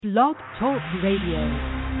Blog Talk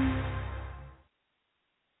Radio.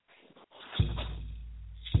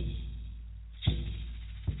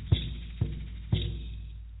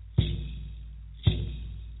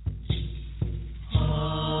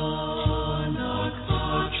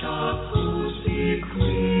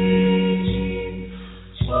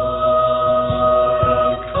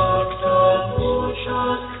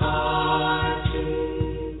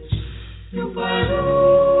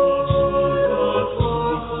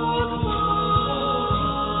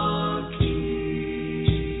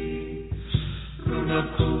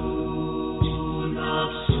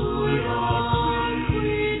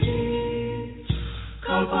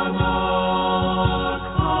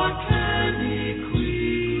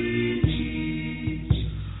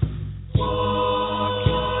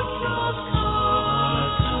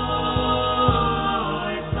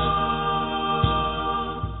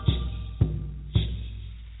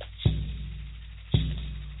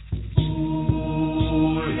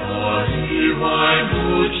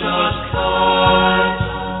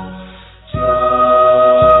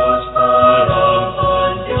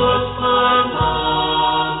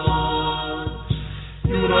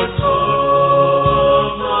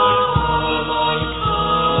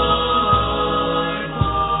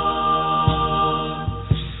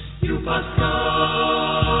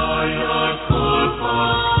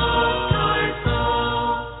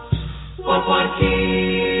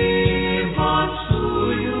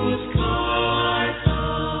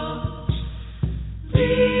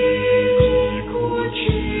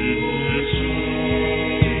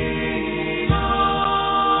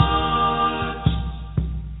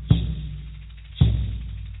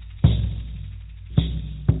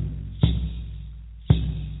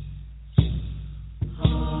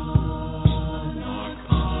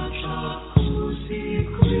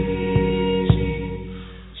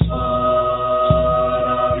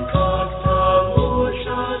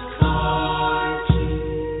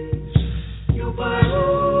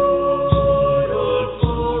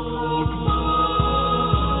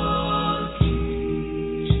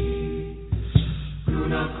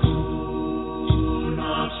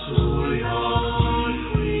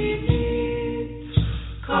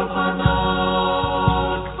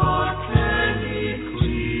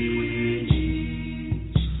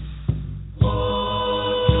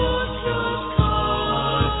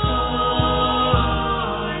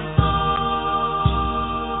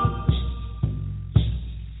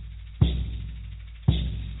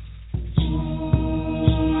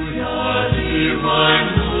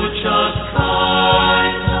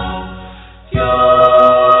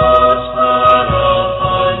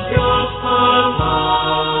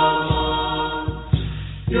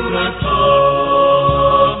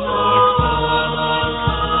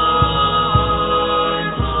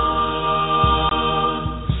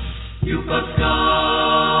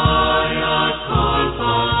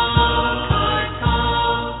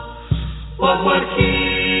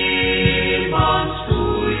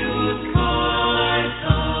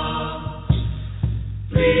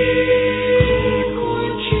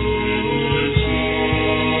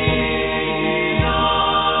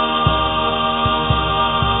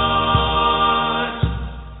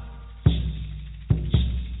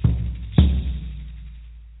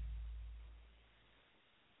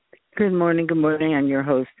 Good morning. I'm your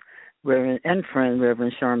host, Reverend and friend,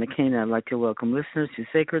 Reverend Sharon McCain. I'd like to welcome listeners to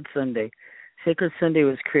Sacred Sunday. Sacred Sunday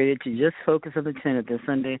was created to just focus on the tenet that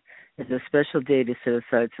Sunday is a special day to set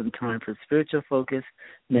aside some time for spiritual focus,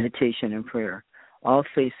 meditation, and prayer. All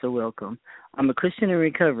faiths are welcome. I'm a Christian in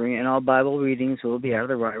recovery, and all Bible readings will be out of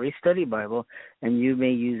the Ryrie Study Bible, and you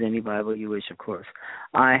may use any Bible you wish, of course.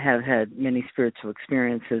 I have had many spiritual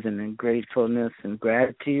experiences, and in gratefulness and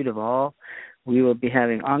gratitude of all, we will be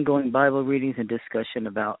having ongoing Bible readings and discussion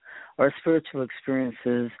about our spiritual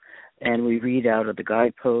experiences, and we read out of the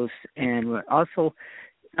guideposts. And we're also,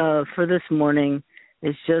 for this morning,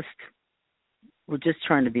 we're just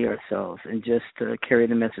trying to be ourselves and just carry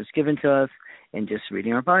the message given to us and just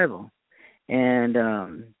reading our Bible. And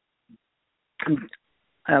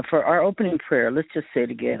for our opening prayer, let's just say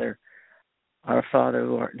together, Our Father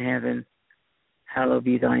who art in heaven, hallowed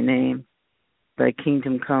be thy name. Thy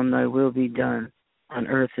kingdom come, thy will be done, on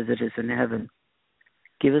earth as it is in heaven.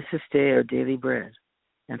 Give us this day our daily bread,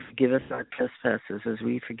 and forgive us our trespasses as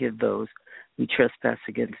we forgive those who trespass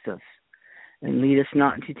against us. And lead us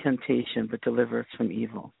not into temptation, but deliver us from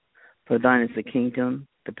evil. For thine is the kingdom,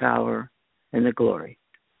 the power, and the glory,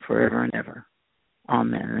 forever and ever.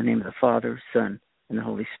 Amen. In the name of the Father, Son, and the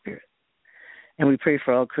Holy Spirit. And we pray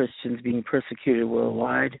for all Christians being persecuted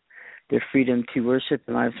worldwide, their freedom to worship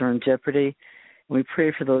and lives are in jeopardy. We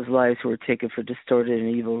pray for those lives who were taken for distorted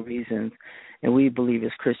and evil reasons, and we believe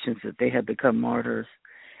as Christians that they have become martyrs.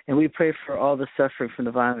 And we pray for all the suffering from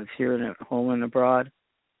the violence here and at home and abroad.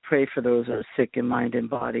 Pray for those who are sick in mind and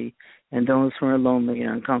body, and those who are lonely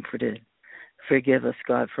and uncomforted. Forgive us,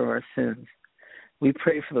 God, for our sins. We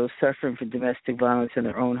pray for those suffering from domestic violence in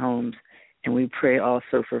their own homes, and we pray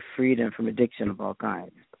also for freedom from addiction of all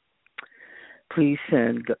kinds. Please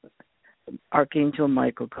send Archangel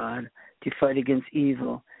Michael, God, to fight against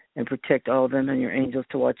evil and protect all of them and your angels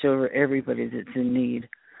to watch over everybody that's in need.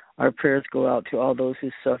 Our prayers go out to all those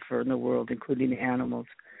who suffer in the world, including the animals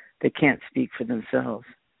that can't speak for themselves.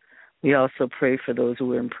 We also pray for those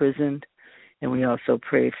who are imprisoned, and we also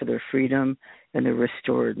pray for their freedom and they're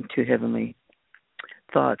restored to heavenly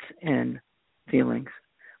thoughts and feelings.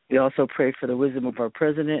 We also pray for the wisdom of our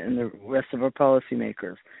president and the rest of our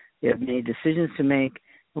policymakers. They have many decisions to make,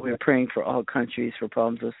 and we are praying for all countries for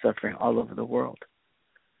problems of suffering all over the world.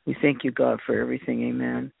 We thank you, God, for everything.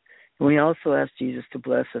 Amen. And we also ask Jesus to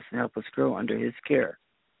bless us and help us grow under his care.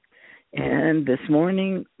 And this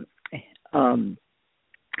morning,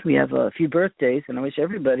 we have a few birthdays, and I wish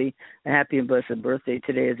everybody a happy and blessed birthday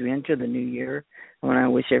today as we enter the new year. I want to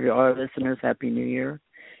wish all our listeners Happy New Year.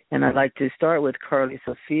 And I'd like to start with Carly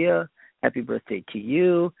Sophia. Happy birthday to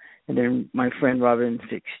you. And then my friend Robin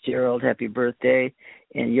Fitzgerald, happy birthday.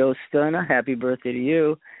 And Yo Stunna, happy birthday to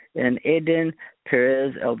you. And Aiden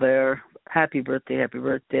Perez Albert, happy birthday, happy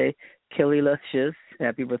birthday. Kelly Luscious,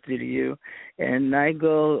 happy birthday to you. And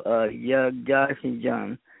Nigel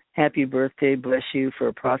Yagdahijan, happy birthday. Bless you for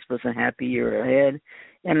a prosperous and happy year ahead.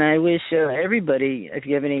 And I wish everybody, if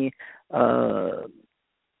you have any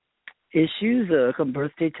issues, come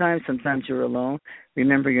birthday time, sometimes you're alone.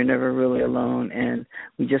 Remember, you're never really alone, and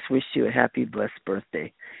we just wish you a happy, blessed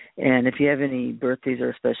birthday. And if you have any birthdays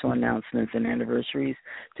or special announcements and anniversaries,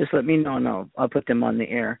 just let me know, and I'll put them on the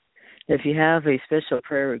air. If you have a special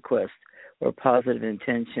prayer request or positive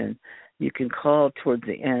intention, you can call towards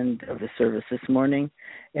the end of the service this morning,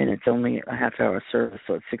 and it's only a half-hour service,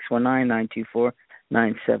 so it's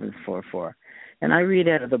 619-924-9744. And I read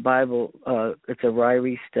out of the Bible. It's a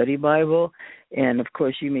Ryrie Study Bible, and, of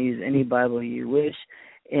course, you may use any Bible you wish.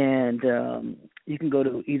 And you can go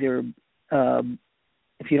to either,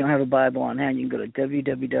 if you don't have a Bible on hand, you can go to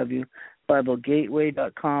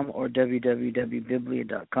www.biblegateway.com or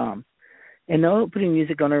www.biblia.com. And the opening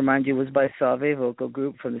music, I want to remind you, was by Save Vocal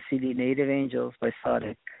Group from the CD Native Angels by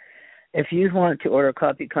Sade. If you want to order a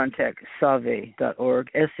copy, contact save.org,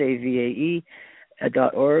 SAVAE.org,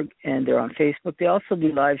 and they're on Facebook. They also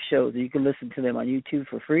do live shows. You can listen to them on YouTube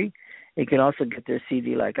for free. You can also get their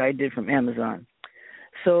CD like I did from Amazon.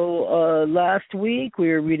 So last week we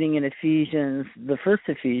were reading in Ephesians, the first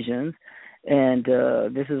Ephesians, and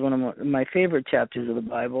this is one of my favorite chapters of the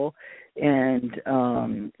Bible. And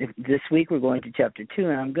this week we're going to chapter 2,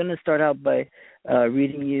 and I'm going to start out by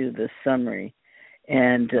reading you the summary.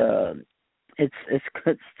 And it's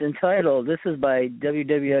entitled, this is by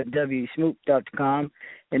www.smoop.com,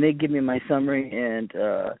 and they give me my summary, and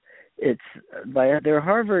it's by, they're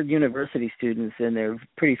Harvard University students, and they're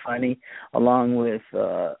pretty funny, along with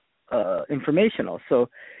informational. So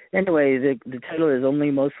anyway, the title is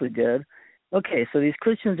Only Mostly Dead. Okay, so these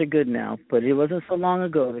Christians are good now, but it wasn't so long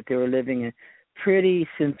ago that they were living a pretty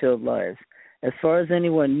sin-filled lives. As far as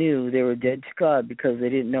anyone knew, they were dead to God because they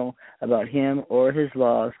didn't know about him or his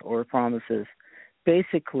laws or promises.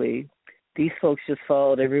 Basically, these folks just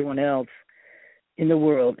followed everyone else in the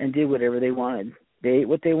world and did whatever they wanted. They ate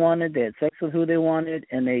what they wanted, they had sex with who they wanted,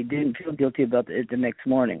 and they didn't feel guilty about it the next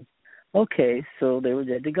morning. Okay, so they were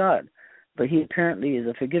dead to God. But he apparently is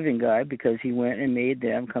a forgiving guy because he went and made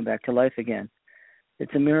them come back to life again.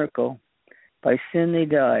 It's a miracle. By sin they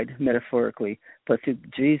died, metaphorically, but through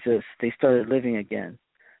Jesus they started living again.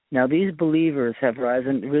 Now these believers have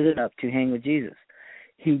risen up to hang with Jesus.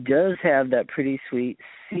 He does have that pretty sweet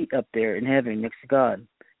seat up there in heaven next to God.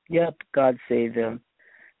 Yep, God saved them.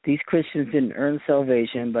 These Christians didn't earn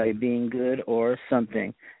salvation by being good or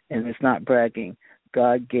something, and it's not bragging.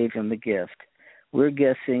 God gave them the gift. We're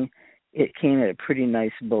guessing it came at a pretty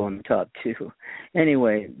nice bow on the top, too.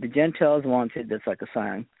 Anyway, the Gentiles wanted, that's like a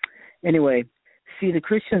sign. Anyway, see, the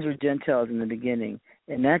Christians were Gentiles in the beginning,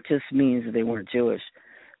 and that just means that they weren't Jewish.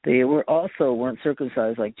 They weren't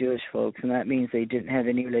circumcised like Jewish folks, and that means they didn't have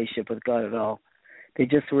any relationship with God at all. They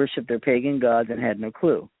just worshipped their pagan gods and had no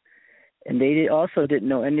clue. And they also didn't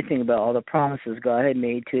know anything about all the promises God had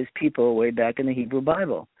made to his people way back in the Hebrew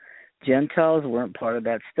Bible. Gentiles weren't part of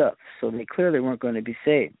that stuff, so they clearly weren't going to be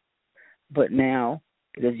saved. But now,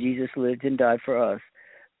 because Jesus lived and died for us,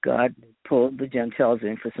 God pulled the Gentiles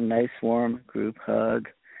in for some nice warm group hug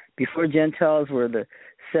Before, Gentiles were the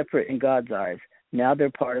separate in God's eyes. Now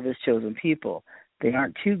they're part of his chosen people. They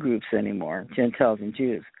aren't two groups anymore, Gentiles and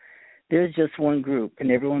Jews. There's just one group,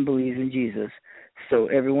 and everyone believes in Jesus, so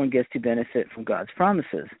everyone gets to benefit from God's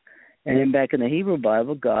promises. And then back in the Hebrew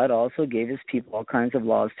Bible, God also gave his people all kinds of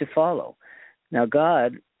laws to follow. Now,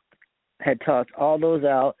 God had taught all those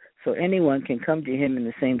out so anyone can come to him in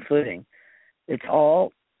the same footing. It's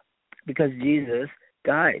all because Jesus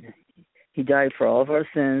died. He died for all of our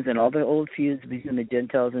sins, and all the old feuds between the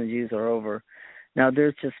Gentiles and the Jews are over. Now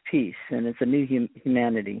there's just peace, and it's a new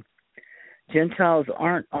humanity. Gentiles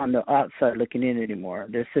aren't on the outside looking in anymore.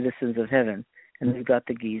 They're citizens of heaven, and they've got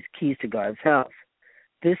the keys to God's house.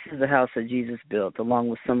 This is the house that Jesus built, along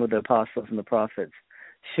with some of the apostles and the prophets.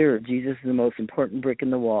 Sure, Jesus is the most important brick in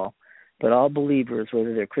the wall, but all believers,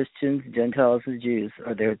 whether they're Christians, Gentiles, or Jews,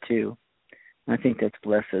 are there too. I think that's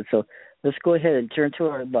blessed. So let's go ahead and turn to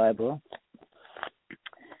our Bible,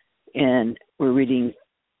 and we're reading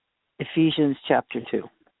Ephesians chapter 2.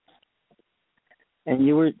 And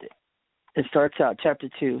it starts out, chapter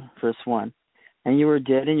 2, verse 1. And you were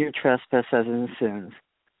dead in your trespasses and sins,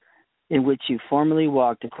 in which you formerly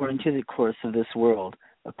walked according to the course of this world,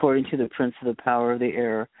 according to the prince of the power of the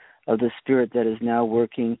air, of the spirit that is now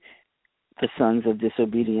working the sons of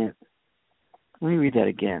disobedience. Let me read that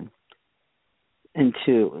again.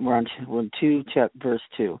 We're on 2, verse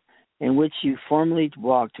 2. In which you formerly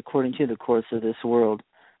walked according to the course of this world,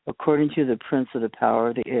 according to the prince of the power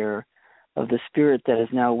of the air, of the spirit that is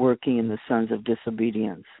now working in the sons of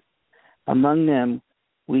disobedience. Among them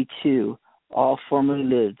we too all formerly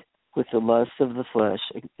lived with the lusts of the flesh,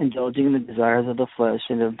 indulging in the desires of the flesh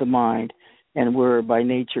and of the mind, and were by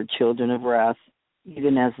nature children of wrath,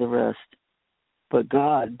 even as the rest. But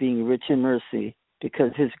God, being rich in mercy, because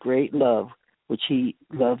his great love, which he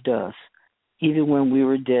loved us, even when we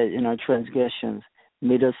were dead in our transgressions,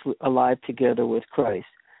 made us alive together with Christ.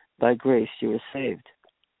 By grace you were saved.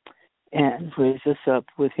 And raised us up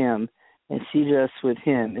with him, and seated us with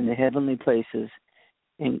him in the heavenly places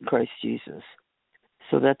in Christ Jesus,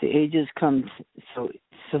 so that in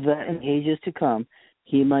ages to come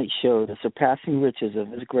he might show the surpassing riches of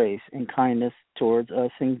his grace and kindness towards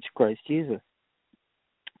us in Christ Jesus.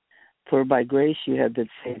 For by grace you have been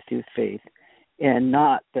saved through faith, and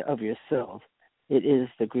not of yourselves. It is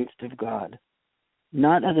the gift of God,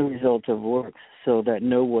 not as a result of works, so that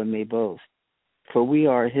no one may boast. For we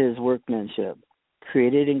are his workmanship,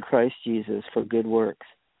 created in Christ Jesus for good works,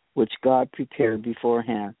 which God prepared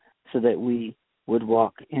beforehand so that we would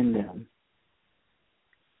walk in them.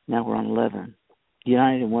 Now we're on 11.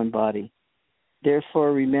 United in one body.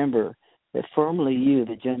 Therefore remember that formerly you,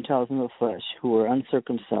 the Gentiles in the flesh, who were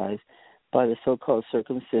uncircumcised by the so-called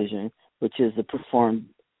circumcision, which is the performed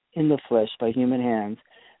in the flesh by human hands,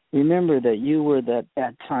 remember that you were at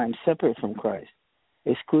that time separate from Christ,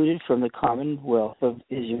 excluded from the commonwealth of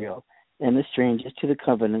Israel, and the strangers to the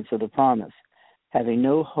covenants of the promise, having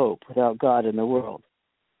no hope without God in the world.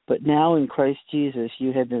 But now in Christ Jesus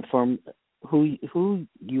you have been who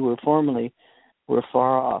you were formerly were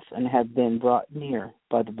far off, and have been brought near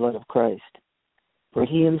by the blood of Christ. For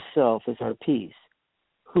he himself is our peace,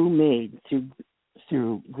 who made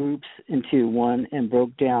through groups into one and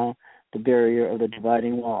broke down the barrier of the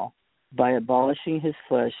dividing wall, by abolishing his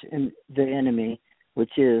flesh and the enemy,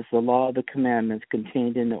 which is the law of the commandments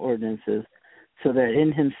contained in the ordinances, so that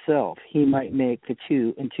in himself he might make the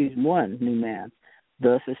two into one new man,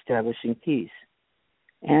 thus establishing peace,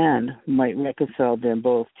 and might reconcile them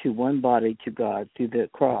both to one body to God through the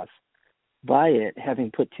cross, by it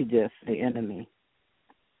having put to death the enemy.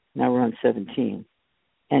 Now we're on 17.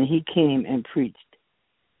 And he came and preached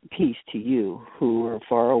peace to you who were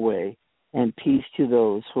far away, and peace to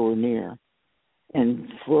those who were near. And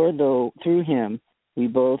through him we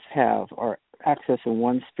both have our access in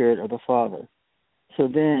one spirit of the Father. So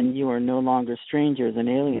then you are no longer strangers and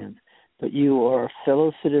aliens, but you are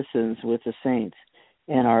fellow citizens with the saints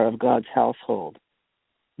and are of God's household.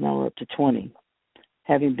 Now we're up to 20.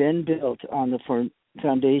 Having been built on the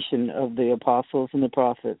foundation of the apostles and the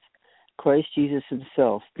prophets, Christ Jesus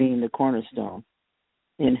himself being the cornerstone,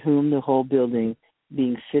 in whom the whole building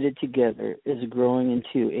being fitted together is growing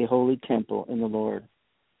into a holy temple in the Lord,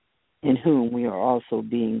 in whom we are also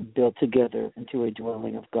being built together into a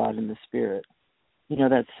dwelling of God in the Spirit. You know,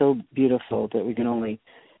 that's so beautiful that we can only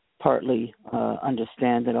partly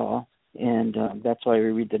understand it all, and that's why we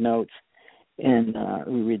read the notes, and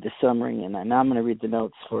we read the summary, and now I'm going to read the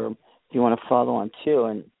notes for them if you want to follow on too.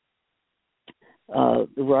 And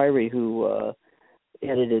Ryrie, who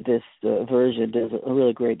edited this version, does a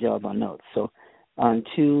really great job on notes. So on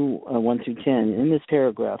 1 through 10. In this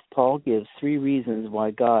paragraph, Paul gives 3 reasons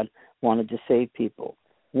why God wanted to save people.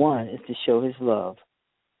 1 is to show his love.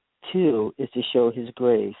 2 is to show his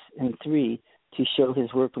grace. And 3, to show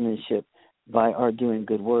his workmanship by our doing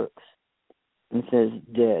good works. And it says,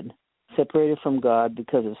 dead, separated from God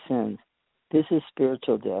because of sins. This is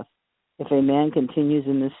spiritual death. If a man continues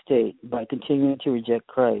in this state by continuing to reject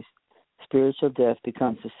Christ, spiritual death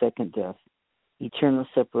becomes the second death, eternal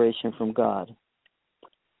separation from God.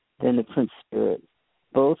 Then the prince spirit.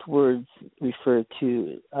 Both words refer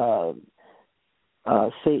to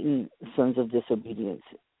Satan, sons of disobedience,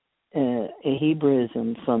 a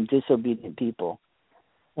Hebraism from disobedient people.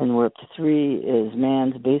 And we're up to 3 is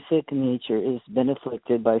man's basic nature is been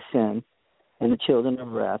afflicted by sin and the children of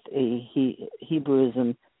wrath, a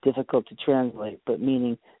Hebraism difficult to translate, but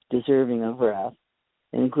meaning deserving of wrath.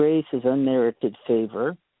 And grace is unmerited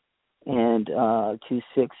favor. And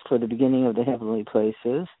 2:6 for the beginning of the heavenly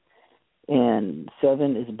places. And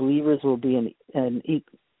 7 is believers will be an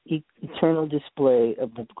eternal display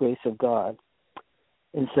of the grace of God.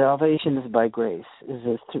 And salvation is by grace,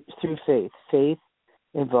 is through faith. Faith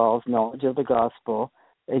involves knowledge of the gospel,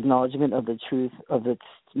 acknowledgement of the truth of its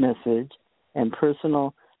message, and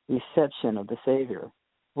personal reception of the Savior.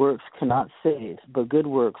 Works cannot save, but good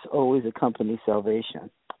works always accompany salvation.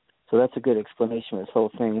 So that's a good explanation of this whole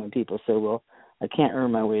thing when people say, well, I can't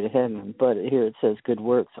earn my way to heaven. But here it says good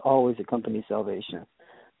works always accompany salvation.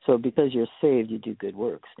 So because you're saved, you do good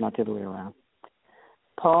works, not the other way around.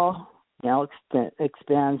 Paul now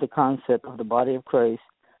expands the concept of the body of Christ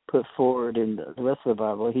put forward in the rest of the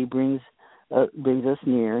Bible. He brings us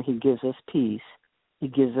near. He gives us peace. He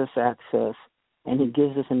gives us access. And he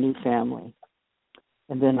gives us a new family.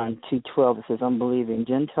 And then on 2:12 it says unbelieving.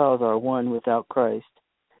 Gentiles are 1 without Christ.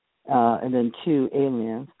 And then 2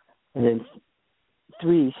 aliens. And then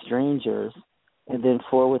 3 strangers. And then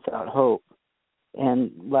 4 without hope.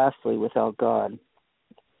 And lastly, without God.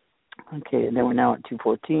 Okay, and then we're now at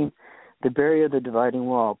 2:14. The barrier of the dividing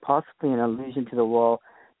wall, possibly an allusion to the wall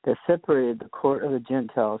that separated the court of the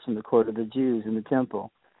Gentiles from the court of the Jews in the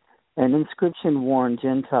temple. An inscription warned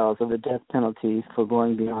Gentiles of the death penalty for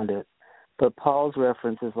going beyond it. But Paul's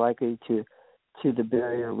reference is likely to the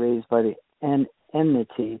barrier raised by the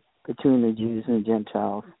enmity between the Jews and the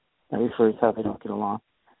Gentiles. That refers to how they don't get along.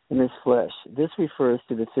 In his flesh. This refers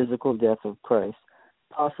to the physical death of Christ,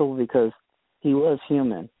 possible because he was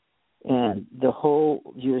human. And the whole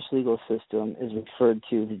Jewish legal system is referred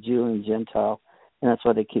to the Jew and Gentile, and that's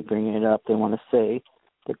why they keep bringing it up. They want to say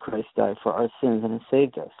that Christ died for our sins and has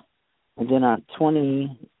saved us. And then on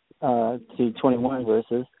 20 to 21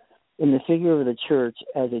 verses, in the figure of the church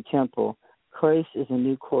as a temple, Christ is a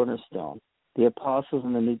new cornerstone. The apostles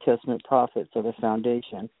and the New Testament prophets are the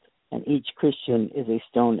foundation, and each Christian is a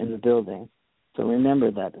stone in the building. So remember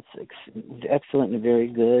that. It's excellent and very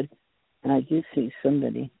good. And I do see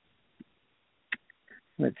somebody.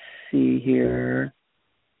 Let's see here.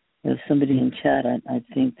 There's somebody in chat. I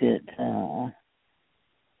think that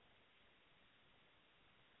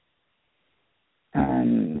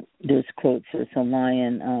there's quotes. There's a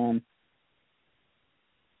lion.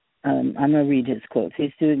 I'm going to read his quotes.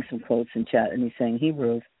 He's doing some quotes in chat, and he's saying,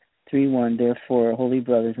 Hebrews 3:1, therefore, holy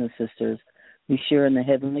brothers and sisters, we share in the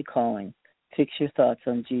heavenly calling. Fix your thoughts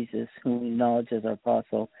on Jesus, whom we acknowledge as our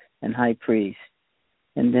apostle and high priest.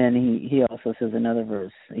 And then he also says another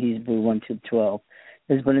verse, Hebrews 1:12,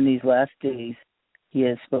 says, but in these last days he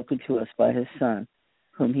has spoken to us by his Son,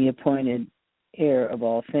 whom he appointed heir of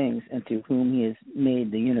all things, and through whom he has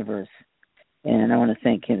made the universe. And I want to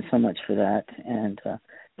thank him so much for that, and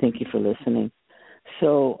thank you for listening.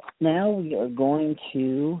 So now we are going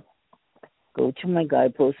to go to my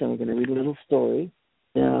guidepost, and we're going to read a little story.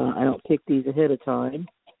 I don't pick these ahead of time,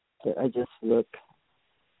 but I just look.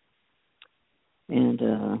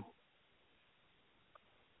 And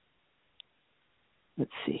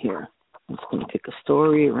let's see here. I'm just going to pick a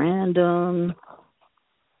story at random.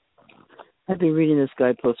 I've been reading this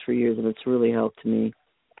guidepost for years, and it's really helped me.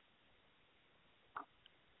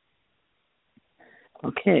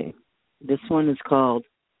 Okay. This one is called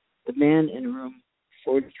The Man in Room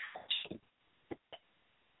 40.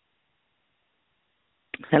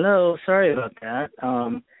 Hello. Sorry about that.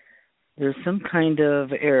 There's some kind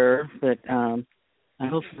of error, but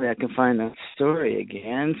hopefully I can find that story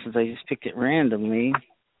again since I just picked it randomly.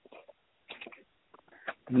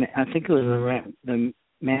 I think it was the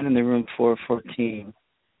Man in the Room 414.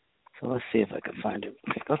 So let's see if I can find it.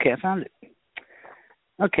 Okay, I found it.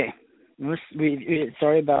 Okay. Let's read it.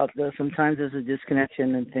 Sorry about this. Sometimes there's a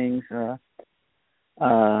disconnection and things.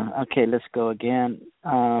 Okay, let's go again.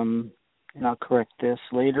 And I'll correct this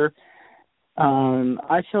later.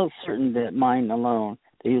 I felt certain that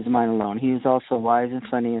he was mine alone. He was also wise and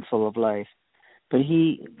funny and full of life. But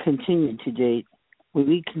he continued to date. When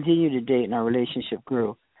we continued to date and our relationship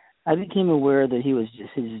grew, I became aware that he was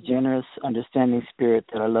just his generous, understanding spirit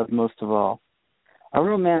that I loved most of all. Our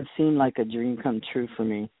romance seemed like a dream come true for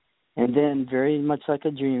me, and then, very much like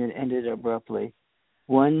a dream, it ended abruptly.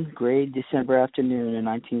 One gray December afternoon in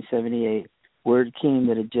 1978, word came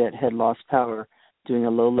that a jet had lost power doing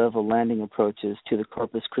a low-level landing approaches to the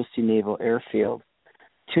Corpus Christi Naval Airfield.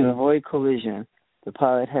 To avoid collision, the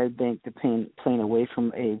pilot had banked the plane away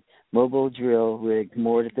from a mobile drill rig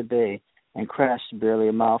moored at the bay and crashed barely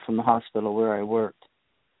a mile from the hospital where I worked.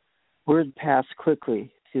 Word passed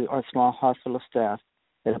quickly to our small hospital staff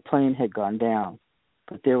that a plane had gone down,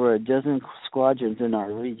 but there were a dozen squadrons in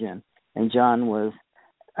our region, and John was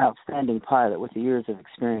an outstanding pilot with years of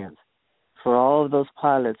experience. For all of those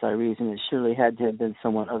pilots, I reasoned, it surely had to have been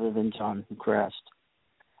someone other than John who crashed.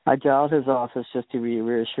 I dialed his office just to be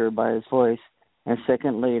reassured by his voice, and a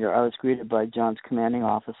second later I was greeted by John's commanding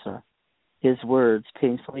officer. His words,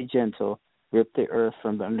 painfully gentle, ripped the earth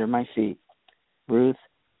from under my feet. "Ruth,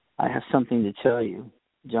 I have something to tell you."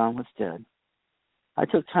 John was dead. I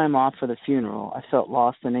took time off for the funeral. I felt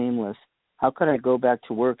lost and aimless. How could I go back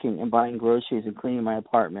to working and buying groceries and cleaning my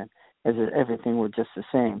apartment as if everything were just the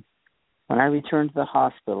same? When I returned to the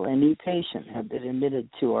hospital, a new patient had been admitted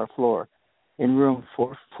to our floor in room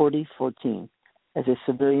 4014 as a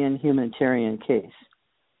civilian humanitarian case.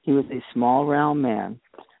 He was a small, round man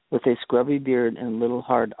with a scrubby beard and little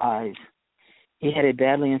hard eyes. He had a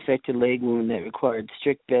badly infected leg wound that required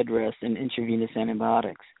strict bed rest and intravenous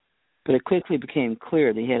antibiotics. But it quickly became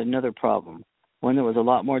clear that he had another problem, one that was a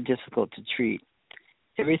lot more difficult to treat.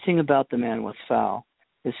 Everything about the man was foul.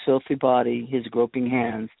 His filthy body, his groping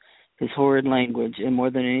hands, his horrid language, and more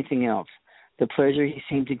than anything else, the pleasure he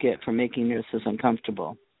seemed to get from making nurses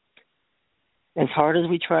uncomfortable. As hard as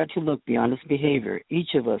we tried to look beyond his behavior,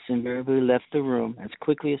 each of us invariably left the room as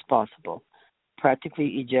quickly as possible,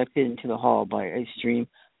 practically ejected into the hall by a stream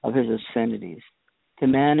of his obscenities. The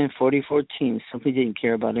man in 4014 simply didn't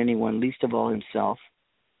care about anyone, least of all himself.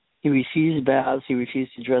 He refused baths, he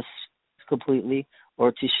refused to dress completely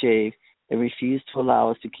or to shave, and refused to allow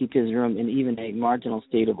us to keep his room in even a marginal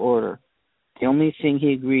state of order. The only thing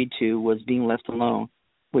he agreed to was being left alone,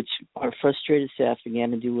 which our frustrated staff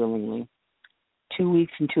began to do willingly. 2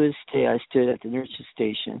 weeks into his stay, I stood at the nurse's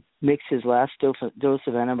station, mixed his last dose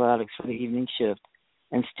of antibiotics for the evening shift,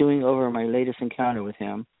 and stewing over my latest encounter with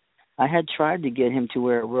him. I had tried to get him to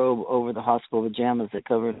wear a robe over the hospital pajamas that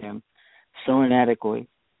covered him so inadequately.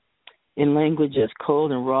 In language as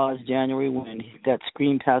cold and raw as January wind that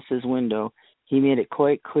screamed past his window, he made it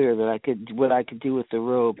quite clear that what I could do with the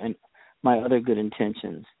robe and my other good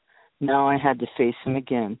intentions. Now I had to face him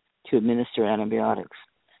again to administer antibiotics.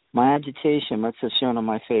 My agitation must have shown on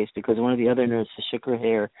my face because one of the other nurses shook her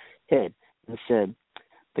head and said,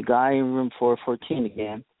 "The guy in room 414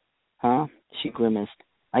 again." "Huh?" She grimaced.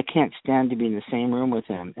 "I can't stand to be in the same room with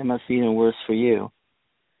him. It must be even worse for you."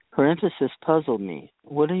 Her emphasis puzzled me.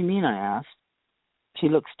 "What do you mean?" I asked. She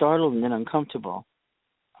looked startled and then uncomfortable.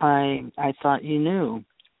 I thought you knew."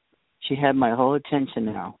 She had my whole attention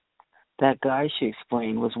now. "That guy," she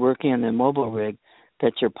explained, "was working on the mobile rig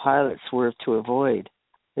that your pilot swerved to avoid.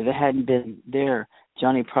 If it hadn't been there,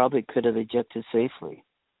 Johnny probably could have ejected safely."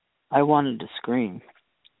 I wanted to scream.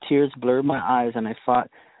 Tears blurred my eyes, and I fought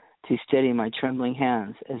to steady my trembling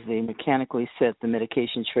hands as they mechanically set the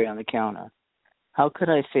medication tray on the counter. How could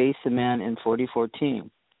I face the man in 4014?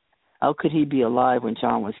 How could he be alive when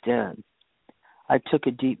John was dead? I took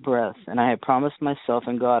a deep breath, and I had promised myself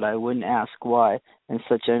and God I wouldn't ask why and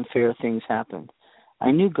such unfair things happened.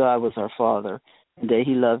 I knew God was our Father, and that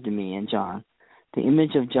He loved me and John. The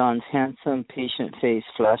image of John's handsome, patient face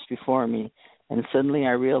flashed before me, and suddenly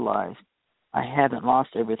I realized I hadn't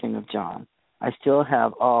lost everything of John. I still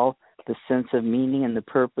have all the sense of meaning and the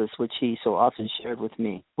purpose which he so often shared with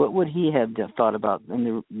me. What would he have thought about in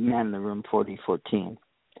the man in the room 4014?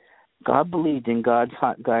 God believed in God's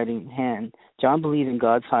hot guiding hand. John believed in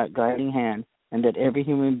God's hot guiding hand and that every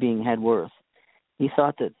human being had worth. He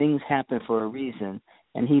thought that things happen for a reason,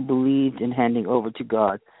 and he believed in handing over to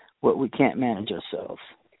God what we can't manage ourselves.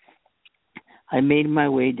 I made my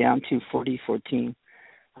way down to 4014.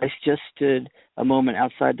 I just stood a moment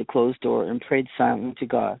outside the closed door and prayed silently to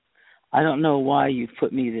God. I don't know why you've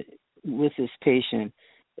put me with this patient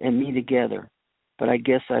and me together, but I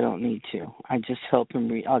guess I don't need to. I'll just help him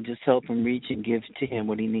reach and give to him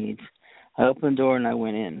what he needs. I opened the door and I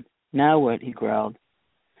went in. "Now what?" he growled.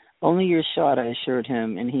 "Only your shot," I assured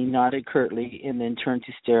him, and he nodded curtly and then turned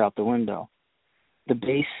to stare out the window. The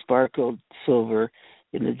base sparkled silver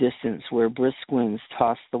in the distance where brisk winds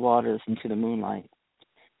tossed the waters into the moonlight.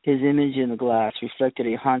 His image in the glass reflected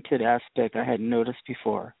a haunted aspect I hadn't noticed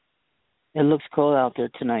before. It looks cold out there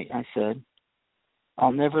tonight, I said.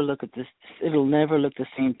 I'll never look at this. It'll never look the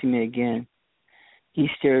same to me again. He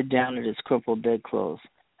stared down at his crumpled bedclothes.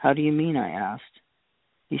 How do you mean? I asked.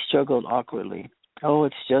 He struggled awkwardly. Oh,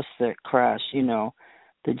 it's just that crash,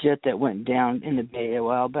 the jet that went down in the bay a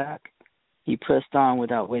while back. He pressed on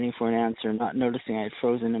without waiting for an answer, not noticing I had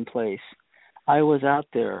frozen in place. I was out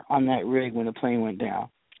there on that rig when the plane went down.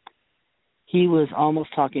 He was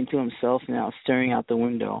almost talking to himself now, staring out the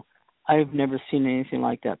window. I've never seen anything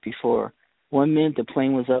like that before. 1 minute the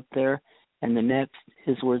plane was up there, and the next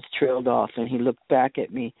his words trailed off, and he looked back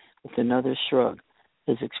at me with another shrug,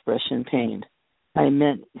 his expression pained. I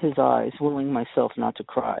met his eyes, willing myself not to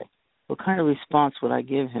cry. What kind of response would I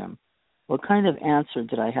give him? What kind of answer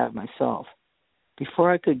did I have myself?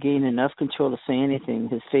 Before I could gain enough control to say anything,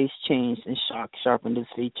 his face changed and shock sharpened his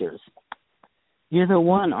features. You're the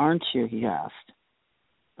one, aren't you? He asked.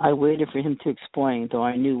 I waited for him to explain, though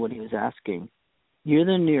I knew what he was asking. You're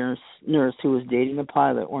the nurse who was dating a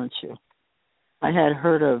pilot, weren't you? I had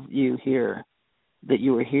heard of you here, that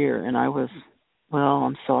you were here, and I was,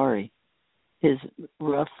 I'm sorry. His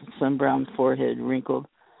rough, sun-browned forehead wrinkled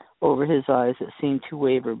over his eyes that seemed to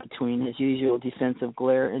waver between his usual defensive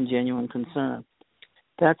glare and genuine concern.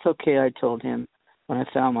 That's okay, I told him when I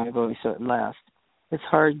found my voice at last. It's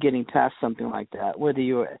hard getting past something like that, whether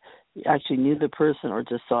you actually knew the person or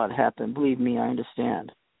just saw it happen. Believe me, I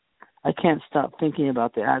understand. I can't stop thinking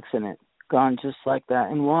about the accident, gone just like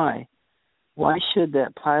that, and why? Why should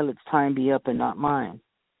that pilot's time be up and not mine?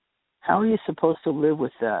 How are you supposed to live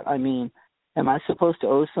with that? I mean, am I supposed to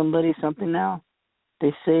owe somebody something now?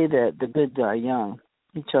 They say that the good die young.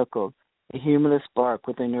 He chuckled, a humorless bark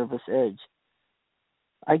with a nervous edge.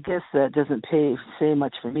 I guess that doesn't say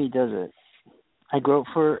much for me, does it? I groped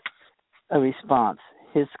for a response.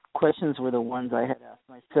 His questions were the ones I had asked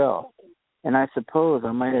myself, and I suppose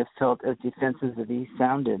I might have felt as defensive as he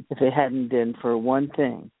sounded if it hadn't been for one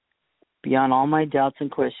thing. Beyond all my doubts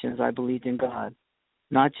and questions, I believed in God,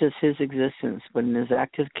 not just his existence, but in his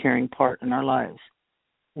active, caring part in our lives.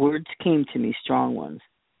 Words came to me, strong ones.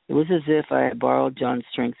 It was as if I had borrowed John's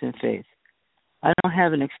strength and faith. I don't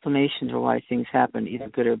have an explanation for why things happen, either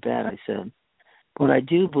good or bad, I said. What I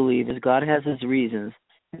do believe is God has his reasons,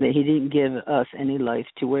 and that he didn't give us any life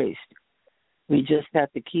to waste. We just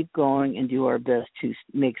have to keep going and do our best to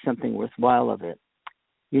make something worthwhile of it.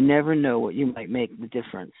 You never know what you might make the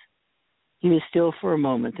difference. He was still for a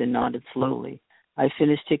moment, then nodded slowly. I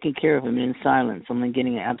finished taking care of him in silence, only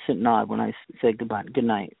getting an absent nod when I said good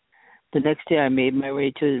night. The next day I made my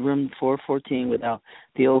way to room 414 without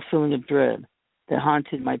the old feeling of dread that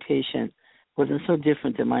haunted my patient. Wasn't so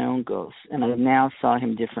different than my own ghost, and I now saw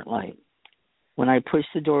him different light. When I pushed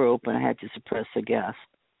the door open, I had to suppress a gasp.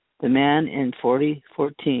 The man in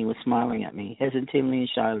 4014 was smiling at me, hesitatingly and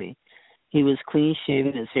shyly. He was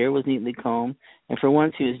clean-shaven, his hair was neatly combed, and for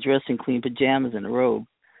once he was dressed in clean pajamas and a robe.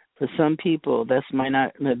 For some people, this might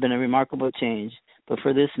not have been a remarkable change, but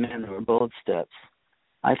for this man, there were bold steps.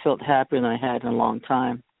 I felt happier than I had in a long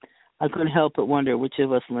time. I couldn't help but wonder which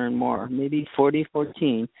of us learned more. Maybe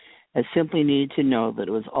 4014 had simply needed to know that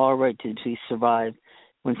it was all right to be survived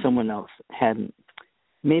when someone else hadn't.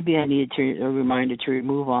 Maybe I needed a reminder to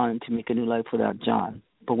move on and to make a new life without John.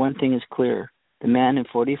 But one thing is clear. The man in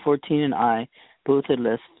 4014 and I both had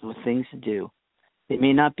less with things to do. It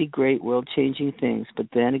may not be great, world-changing things, but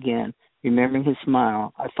then again, remembering his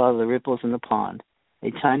smile, I thought of the ripples in the pond,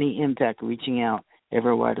 a tiny impact reaching out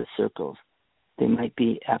ever wider circles. They might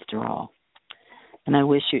be after all. And I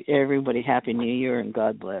wish you everybody Happy New Year and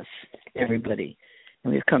God bless everybody.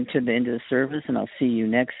 And we've come to the end of the service, and I'll see you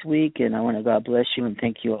next week. And I want to God bless you and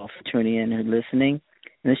thank you all for tuning in and listening.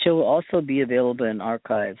 And the show will also be available in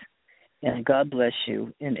archives. And God bless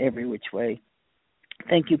you in every which way.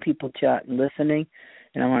 Thank you, people, chatting, listening.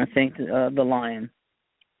 And I want to thank the Lion.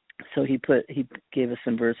 So he gave us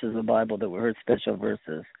some verses of the Bible that were special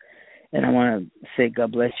verses. And I want to say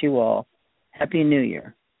God bless you all. Happy New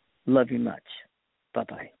Year. Love you much.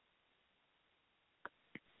 Bye-bye.